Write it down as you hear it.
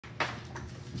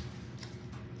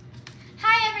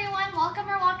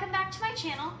everyone, welcome back to my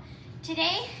channel.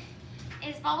 Today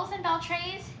is Bubbles and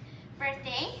Beltre's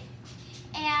birthday,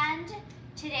 and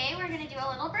today we're gonna do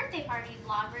a little birthday party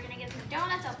vlog. We're gonna give them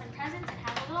donuts, open presents, and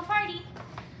have a little party.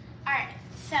 All right,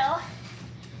 so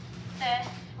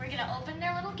we're gonna open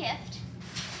their little gift,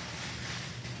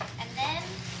 and then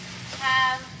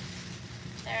have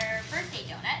their birthday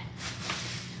donut.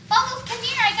 Bubbles, come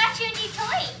here, I got you a new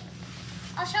toy.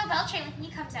 I'll show Beltre when he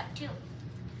comes out too.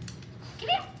 Come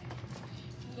here.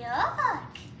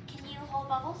 Look. Can you hold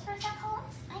Bubbles for a sec,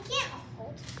 Hollis? I can't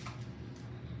hold.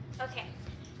 Okay.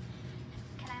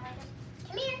 Can I let him?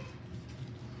 Come here.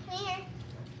 Come here.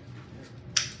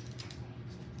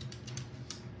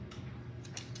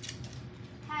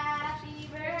 Happy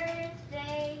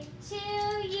birthday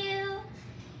to you.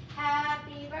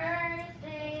 Happy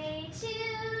birthday to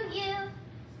you.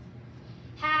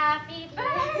 Happy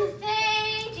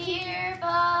birthday, dear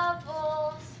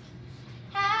Bubbles.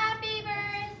 Happy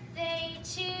birthday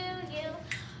to you.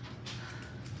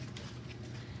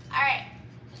 All right,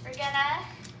 we're gonna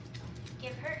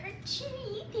give her her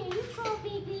treat. There you go,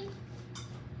 baby.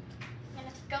 I'm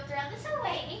gonna go throw this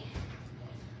away.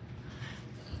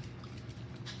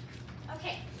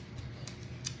 Okay.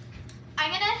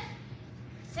 I'm gonna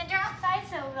send her outside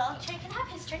so Beltre can have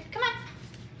his turn. Come on.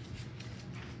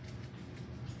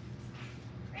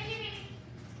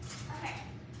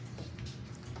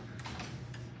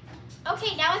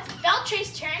 Okay, now it's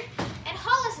Beltre's turn, and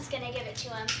Hollis is gonna give it to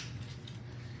him.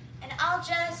 And I'll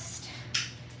just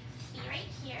be right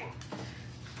here.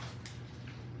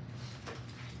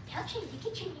 Beltre,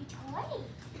 look at your new toy.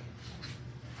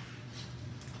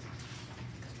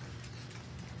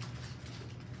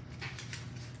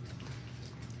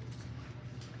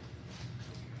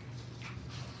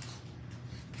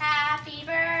 Happy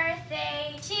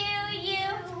birthday to you.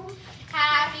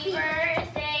 Happy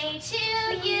birthday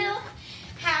to you.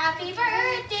 Happy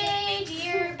birthday,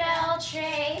 dear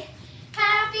Beltre.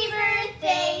 Happy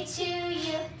birthday to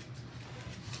you.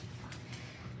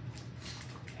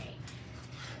 Great.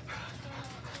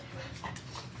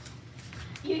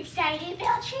 You excited,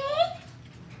 Beltre?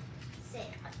 Sit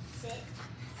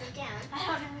down. I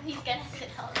don't know if he's gonna sit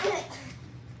all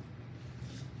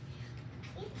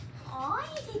Oh,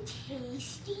 is it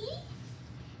tasty?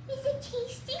 Is it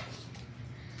tasty?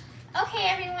 Okay,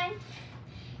 everyone.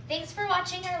 Thanks for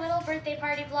watching our little birthday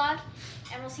party vlog,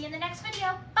 and we'll see you in the next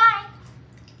video.